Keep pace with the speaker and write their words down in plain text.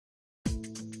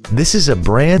This is a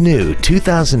brand new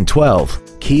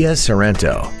 2012 Kia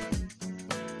Sorento.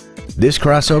 This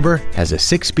crossover has a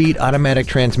 6-speed automatic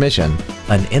transmission,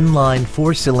 an inline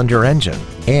 4-cylinder engine,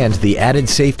 and the added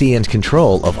safety and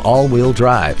control of all-wheel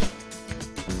drive.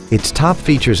 Its top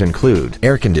features include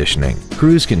air conditioning,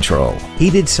 cruise control,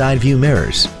 heated side view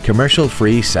mirrors,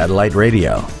 commercial-free satellite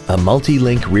radio, a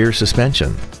multi-link rear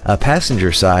suspension, a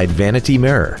passenger side vanity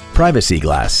mirror, privacy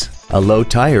glass, a low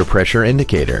tire pressure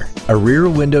indicator, a rear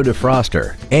window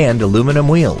defroster, and aluminum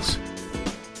wheels.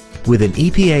 With an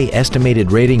EPA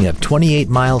estimated rating of 28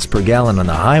 miles per gallon on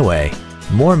the highway,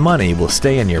 more money will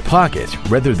stay in your pocket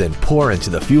rather than pour into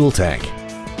the fuel tank.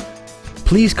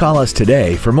 Please call us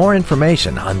today for more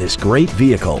information on this great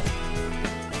vehicle.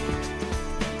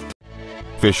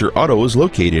 Fisher Auto is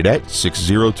located at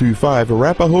 6025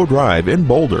 Arapahoe Drive in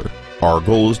Boulder. Our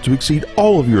goal is to exceed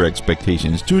all of your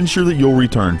expectations to ensure that you'll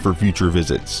return for future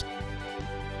visits.